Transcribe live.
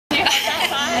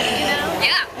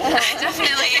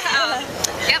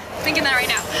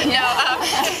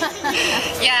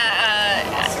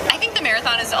Yeah, I think the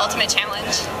marathon is the ultimate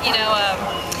challenge. You know,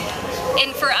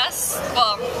 and for us,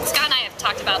 well, Scott and I have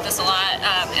talked about this a lot,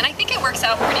 and I think it works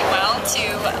out pretty well to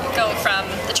go from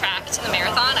the track to the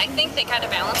marathon. I think they kind of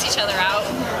balance each other out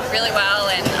really well,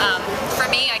 and for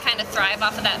me, I kind of thrive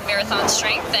off of that marathon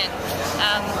strength, and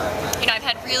you know, I've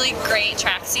had really great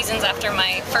track seasons after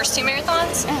my first two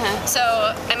marathons. So,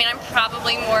 I mean, I'm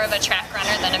probably more of a track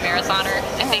runner than a marathoner.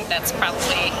 I think that's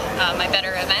probably my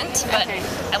better event, but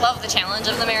I love the challenge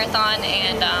of the marathon,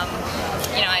 and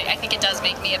you know, I think it does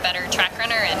make me a better track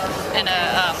runner and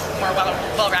a more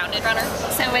well-rounded runner.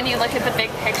 So when you look at the big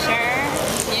picture,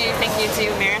 do you think you do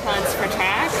marathons for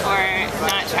track or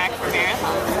not track for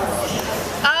marathons?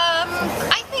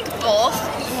 I think both.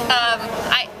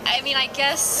 I mean, I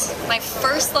guess my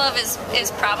first love is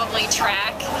probably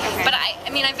track, but I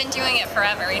mean, I've been doing it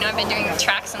forever. You know, I've been doing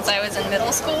track since I was in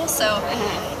middle school, so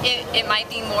it might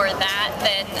be more that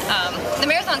than the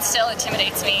marathon still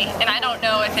intimidates me, and I don't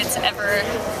know if that's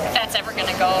ever going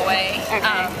to go away.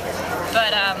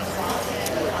 But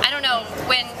I don't know,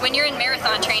 when you're in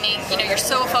marathon training, you know, you're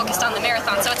so focused on the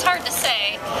marathon, so it's hard to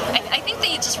say. I think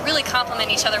they just really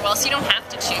complement each other well, so you don't have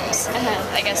to choose,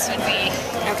 I guess would be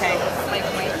my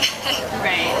point.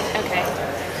 Right, okay.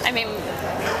 I mean,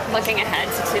 looking ahead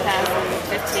to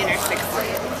 2015 or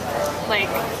 16, like,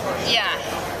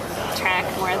 track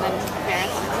more than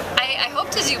marathon? I hope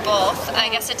to do both. I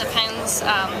guess it depends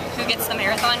who gets the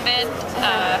marathon bid,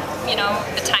 you know,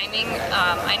 the timing.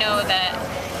 I know that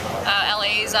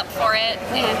LA is up for it,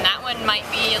 and that one might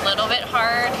be a little bit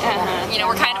hard. You know,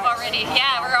 we're kind of already,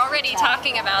 we're already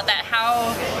talking about that.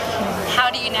 How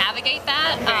do you navigate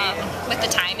that with the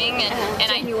timing? And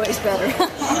January's better.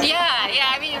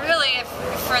 I mean, really,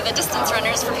 for the distance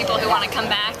runners, for people who want to come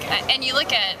back, and you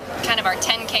look at kind of our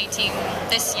 10K team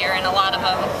this year, and a lot of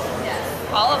them,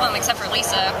 all of them except for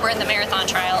Lisa, were in the marathon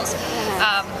trials.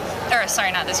 Or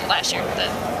sorry, not this last year, the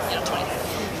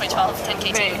 2012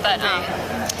 10K team, but.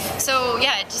 So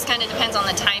yeah, it just kind of depends on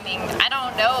the timing. I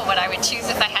don't know what I would choose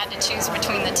if I had to choose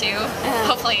between the two.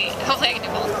 Hopefully I can do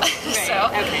both.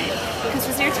 Because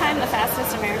was your time the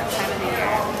fastest American time of the year?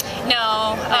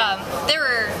 No, there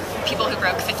were people who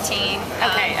broke 15.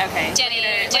 Jenny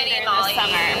and Molly.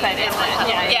 Summer, but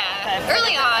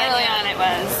early on it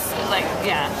was like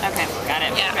got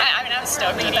it. I mean, I was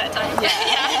stoked at that time.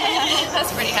 I was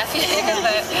pretty happy.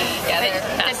 But they're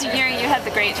faster. The year you had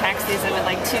the great track season with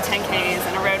like 2 10Ks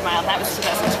and a road mile, that was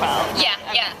 2012.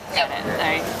 Got it. All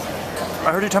right.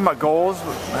 I heard you talking about goals.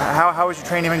 How is your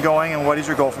training been going, and what is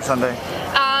your goal for Sunday?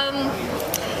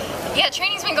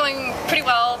 Training's been going pretty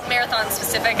well, marathon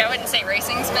specific. I wouldn't say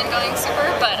racing's been going super,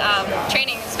 but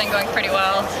training's been going pretty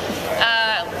well.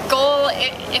 Goal,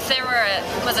 if there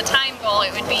was a time goal,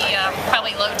 it would be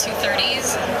probably low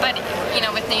 2:30s, but you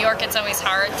know, with New York it's always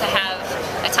hard to have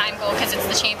a time goal because it's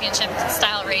the championship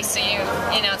style race, so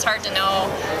you know, it's hard to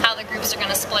know how the groups are going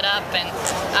to split up and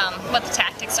what the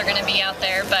tactics are going to be out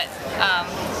there, but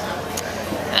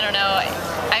I don't know,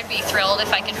 I'd be thrilled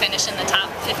if I could finish in the top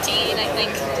 15, I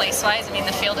think, place-wise. I mean,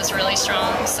 the field is really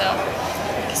strong, so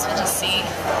I guess we'll just see.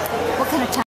 What kind of time?